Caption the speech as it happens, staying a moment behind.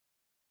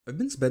I've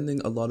been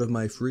spending a lot of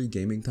my free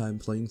gaming time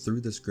playing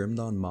through this Grim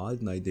Dawn mod,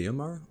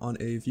 Nydiamar, on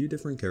a few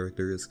different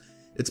characters.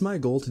 It's my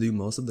goal to do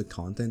most of the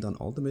content on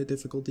ultimate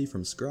difficulty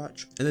from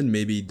scratch, and then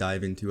maybe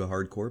dive into a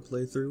hardcore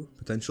playthrough,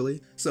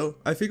 potentially. So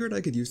I figured I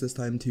could use this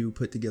time to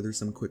put together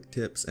some quick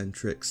tips and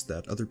tricks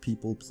that other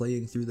people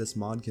playing through this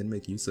mod can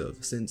make use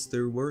of, since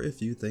there were a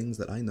few things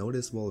that I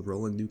noticed while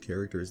rolling new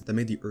characters that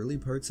made the early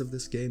parts of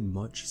this game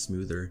much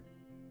smoother.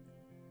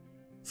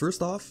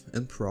 First off,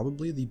 and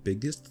probably the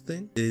biggest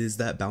thing, is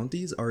that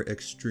bounties are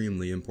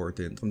extremely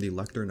important from the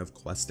lectern of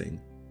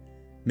questing.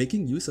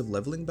 Making use of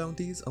leveling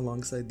bounties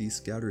alongside these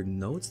scattered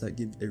notes that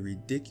give a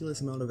ridiculous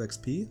amount of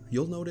XP,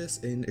 you'll notice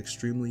an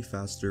extremely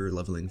faster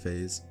leveling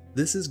phase.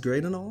 This is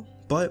great and all,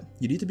 but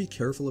you need to be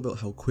careful about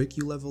how quick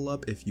you level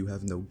up if you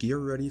have no gear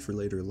ready for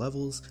later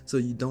levels, so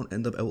you don't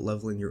end up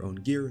out-leveling your own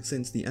gear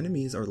since the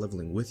enemies are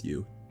leveling with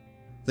you.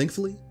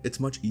 Thankfully, it's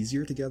much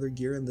easier to gather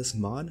gear in this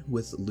mod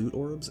with loot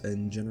orbs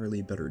and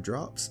generally better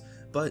drops,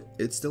 but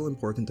it's still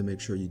important to make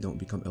sure you don't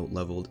become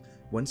out-leveled.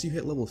 Once you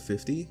hit level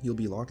 50, you'll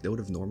be locked out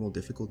of normal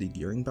difficulty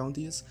gearing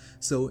bounties,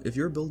 so if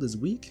your build is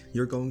weak,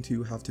 you're going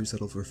to have to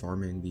settle for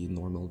farming the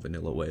normal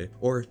vanilla way,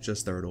 or just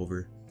start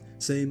over.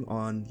 Same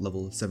on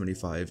level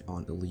 75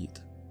 on Elite.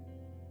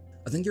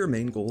 I think your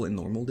main goal in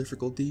normal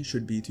difficulty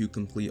should be to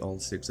complete all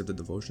 6 of the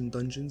devotion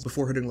dungeons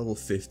before hitting level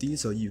 50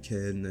 so you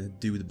can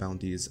do the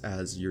bounties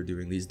as you're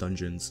doing these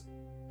dungeons.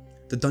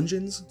 The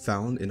dungeons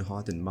found in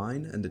Hot and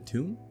Mine and the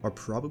Tomb are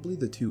probably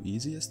the 2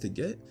 easiest to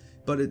get,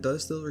 but it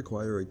does still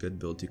require a good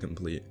build to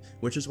complete,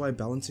 which is why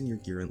balancing your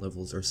gear and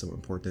levels are so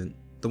important.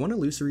 The one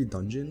illusory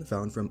dungeon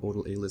found from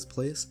Odal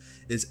place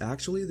is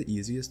actually the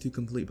easiest to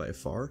complete by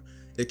far.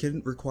 It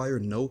can require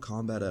no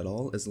combat at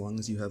all as long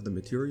as you have the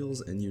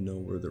materials and you know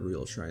where the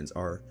real shrines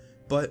are,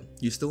 but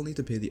you still need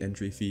to pay the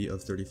entry fee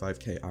of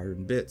 35k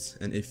iron bits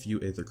and a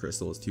few aether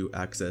crystals to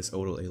access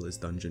Odal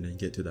dungeon and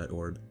get to that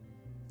orb.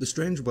 The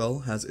Strange Well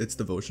has its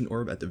devotion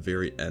orb at the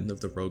very end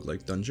of the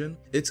roguelike dungeon.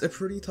 It's a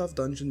pretty tough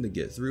dungeon to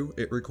get through.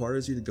 It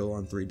requires you to go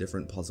on 3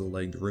 different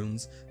puzzle-like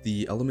rooms,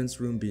 the elements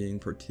room being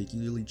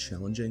particularly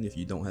challenging if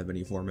you don't have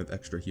any form of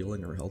extra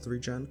healing or health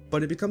regen,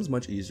 but it becomes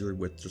much easier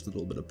with just a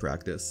little bit of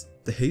practice.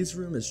 The Haze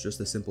room is just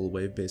a simple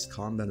wave-based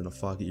combat in a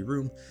foggy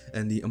room,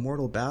 and the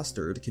Immortal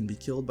Bastard can be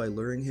killed by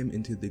luring him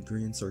into the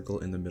green circle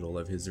in the middle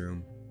of his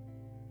room.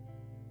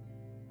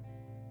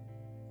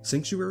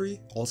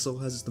 Sanctuary also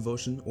has its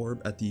devotion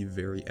orb at the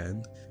very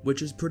end,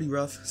 which is pretty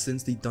rough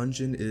since the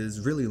dungeon is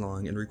really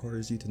long and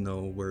requires you to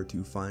know where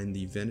to find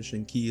the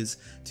vanishing keys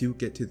to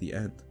get to the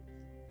end.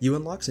 You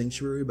unlock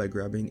Sanctuary by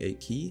grabbing a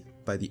key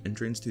by the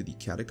entrance to the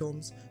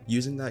catacombs,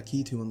 using that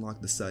key to unlock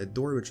the side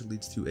door which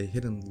leads to a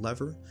hidden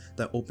lever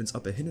that opens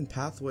up a hidden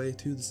pathway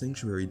to the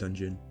Sanctuary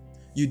dungeon.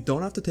 You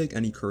don't have to take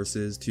any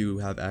curses to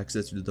have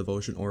access to the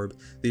devotion orb.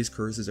 These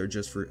curses are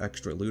just for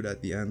extra loot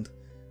at the end.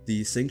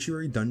 The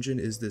Sanctuary dungeon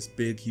is this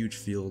big huge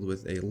field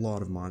with a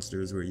lot of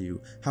monsters where you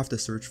have to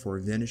search for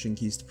vanishing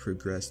keys to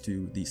progress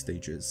to these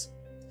stages.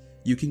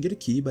 You can get a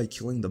key by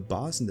killing the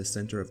boss in the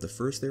center of the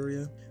first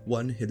area,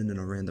 one hidden in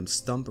a random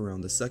stump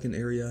around the second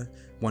area,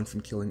 one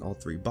from killing all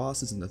 3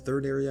 bosses in the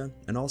third area,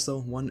 and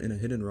also one in a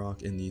hidden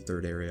rock in the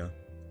third area.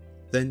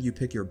 Then you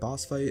pick your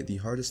boss fight, the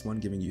hardest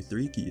one giving you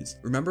 3 keys.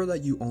 Remember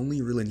that you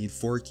only really need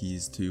 4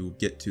 keys to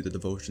get to the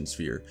devotion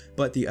sphere,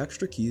 but the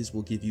extra keys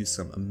will give you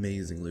some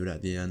amazing loot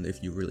at the end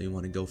if you really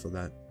want to go for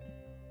that.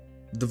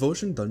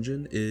 Devotion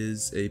dungeon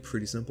is a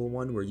pretty simple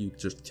one where you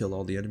just kill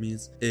all the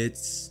enemies.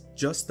 It's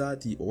just that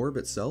the orb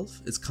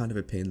itself is kind of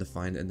a pain to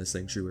find in the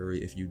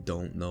Sanctuary if you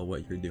don't know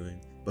what you're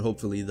doing, but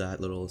hopefully that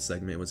little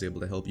segment was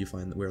able to help you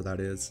find where that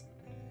is.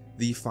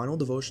 The final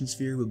devotion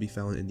sphere will be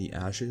found in the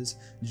ashes,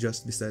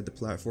 just beside the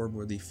platform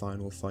where the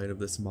final fight of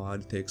this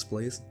mod takes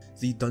place.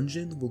 The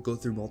dungeon will go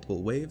through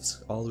multiple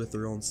waves, all with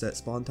their own set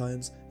spawn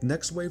times. The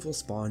next wave will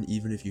spawn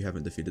even if you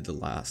haven't defeated the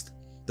last.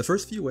 The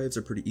first few waves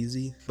are pretty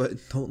easy, but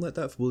don't let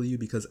that fool you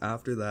because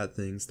after that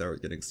things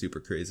start getting super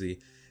crazy,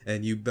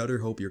 and you better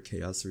hope your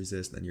chaos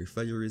resist and your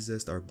fire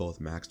resist are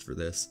both maxed for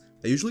this.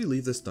 I usually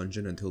leave this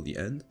dungeon until the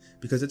end,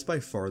 because it's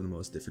by far the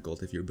most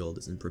difficult if your build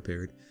isn't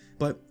prepared,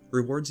 but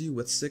rewards you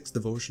with 6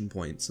 devotion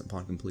points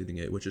upon completing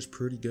it, which is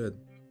pretty good.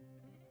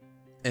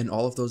 And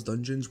all of those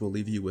dungeons will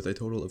leave you with a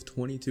total of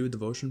 22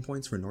 devotion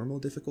points for normal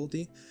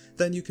difficulty,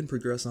 then you can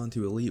progress on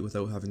to Elite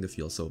without having to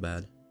feel so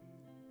bad.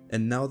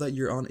 And now that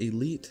you're on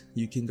Elite,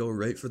 you can go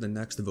right for the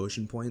next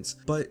devotion points,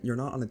 but you're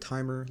not on a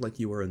timer like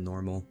you are in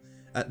normal.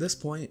 At this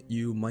point,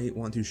 you might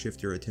want to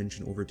shift your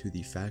attention over to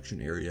the faction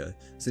area,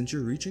 since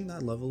you're reaching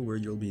that level where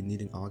you'll be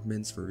needing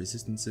augments for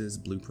resistances,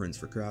 blueprints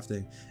for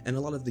crafting, and a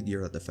lot of the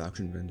gear that the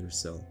faction vendors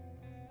sell.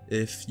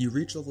 If you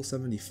reach level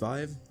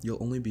 75,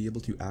 you'll only be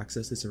able to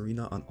access this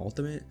arena on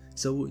Ultimate,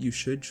 so you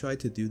should try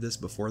to do this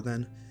before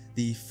then.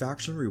 The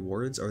faction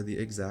rewards are the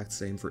exact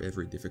same for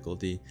every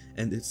difficulty,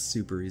 and it's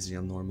super easy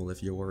on normal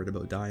if you're worried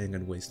about dying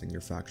and wasting your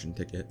faction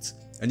tickets.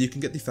 And you can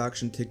get the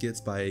faction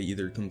tickets by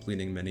either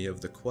completing many of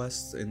the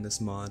quests in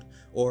this mod,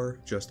 or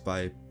just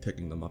by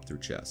picking them up through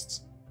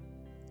chests.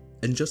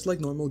 And just like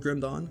normal Grim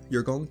Dawn,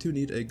 you're going to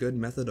need a good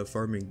method of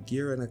farming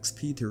gear and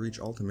XP to reach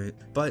ultimate,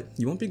 but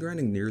you won't be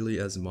grinding nearly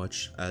as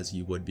much as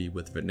you would be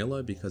with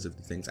vanilla because of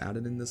the things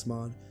added in this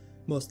mod,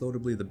 most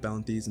notably the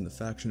bounties in the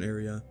faction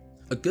area.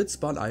 A good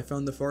spot I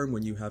found to farm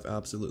when you have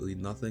absolutely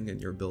nothing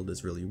and your build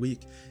is really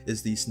weak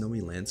is the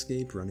snowy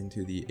landscape, running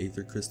to the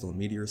Aether Crystal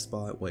Meteor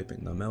spot,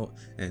 wiping them out,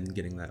 and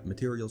getting that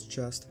materials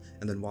chest,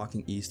 and then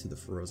walking east to the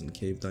Frozen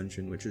Cave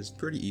dungeon, which is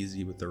pretty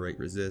easy with the right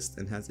resist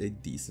and has a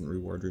decent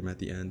reward room at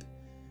the end.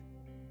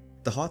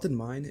 The Haunted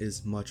Mine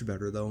is much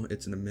better though.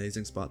 It's an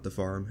amazing spot to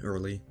farm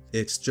early.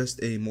 It's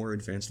just a more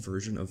advanced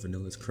version of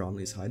Vanilla's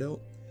Cronley's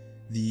hideout.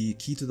 The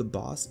key to the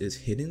boss is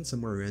hidden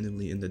somewhere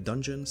randomly in the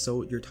dungeon,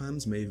 so your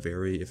times may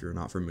vary if you're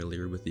not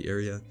familiar with the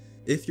area.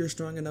 If you're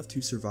strong enough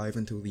to survive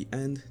until the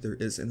end, there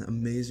is an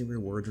amazing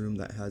reward room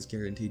that has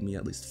guaranteed me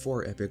at least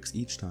 4 epics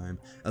each time,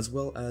 as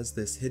well as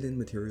this hidden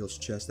materials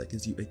chest that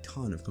gives you a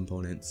ton of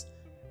components.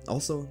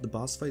 Also, the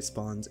boss fight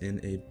spawns in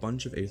a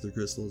bunch of Aether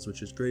Crystals,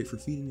 which is great for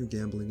feeding your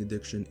gambling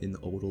addiction in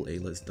Odal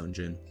Ayla's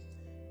dungeon.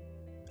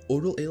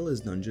 Odal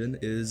Ayla's dungeon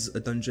is a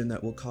dungeon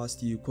that will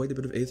cost you quite a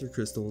bit of Aether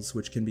Crystals,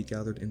 which can be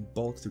gathered in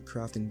bulk through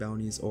crafting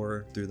bounties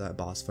or through that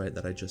boss fight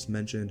that I just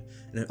mentioned,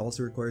 and it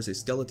also requires a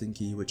skeleton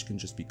key which can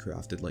just be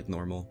crafted like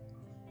normal.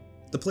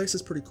 The place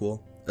is pretty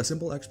cool. A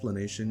simple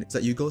explanation is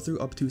that you go through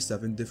up to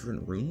 7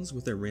 different rooms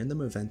with a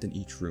random event in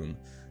each room.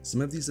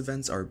 Some of these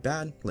events are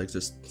bad, like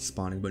just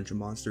spawning a bunch of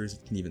monsters.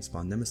 It can even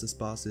spawn nemesis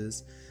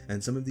bosses,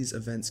 and some of these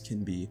events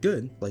can be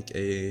good, like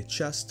a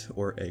chest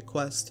or a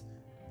quest,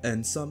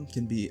 and some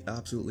can be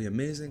absolutely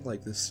amazing,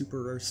 like this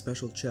super rare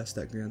special chest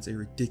that grants a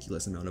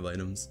ridiculous amount of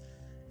items.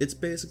 It's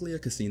basically a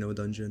casino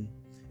dungeon.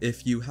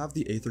 If you have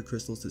the Aether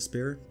Crystals to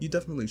spare, you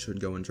definitely should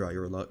go and try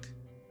your luck.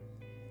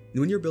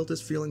 When your build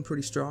is feeling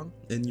pretty strong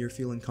and you're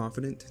feeling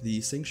confident,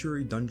 the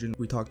Sanctuary dungeon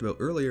we talked about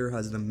earlier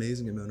has an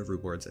amazing amount of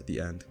rewards at the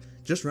end.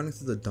 Just running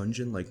through the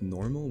dungeon like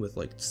normal with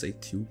like say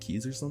 2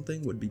 keys or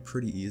something would be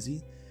pretty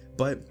easy,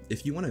 but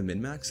if you want to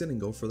min-max it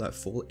and go for that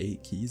full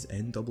 8 keys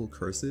and double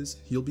curses,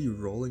 you'll be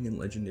rolling in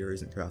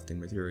legendaries and crafting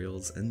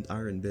materials and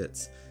iron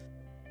bits.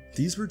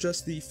 These were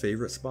just the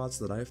favorite spots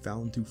that I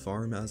found to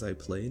farm as I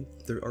played.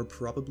 There are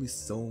probably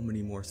so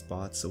many more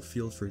spots, so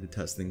feel free to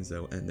test things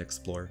out and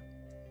explore.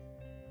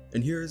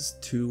 And here's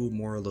 2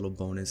 more little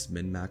bonus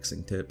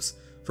min-maxing tips.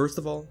 First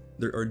of all,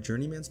 there are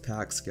Journeyman's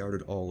packs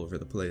scattered all over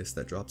the place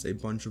that drops a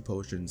bunch of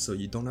potions so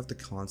you don't have to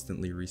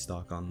constantly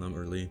restock on them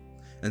early.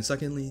 And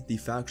secondly, the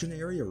faction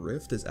area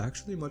rift is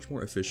actually much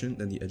more efficient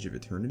than the Edge of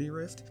Eternity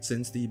rift,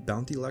 since the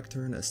bounty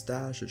lectern, a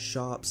stash, a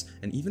shops,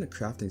 and even a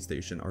crafting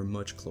station are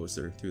much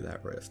closer to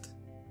that rift.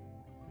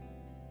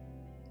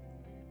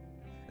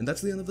 And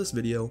that's the end of this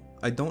video.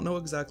 I don't know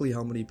exactly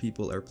how many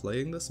people are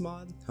playing this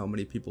mod, how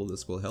many people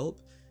this will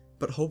help,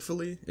 but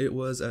hopefully it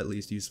was at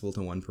least useful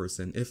to one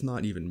person. If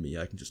not even me,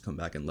 I can just come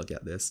back and look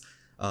at this.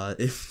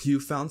 If you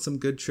found some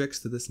good tricks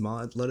to this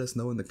mod, let us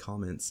know in the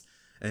comments,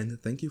 and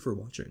thank you for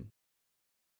watching.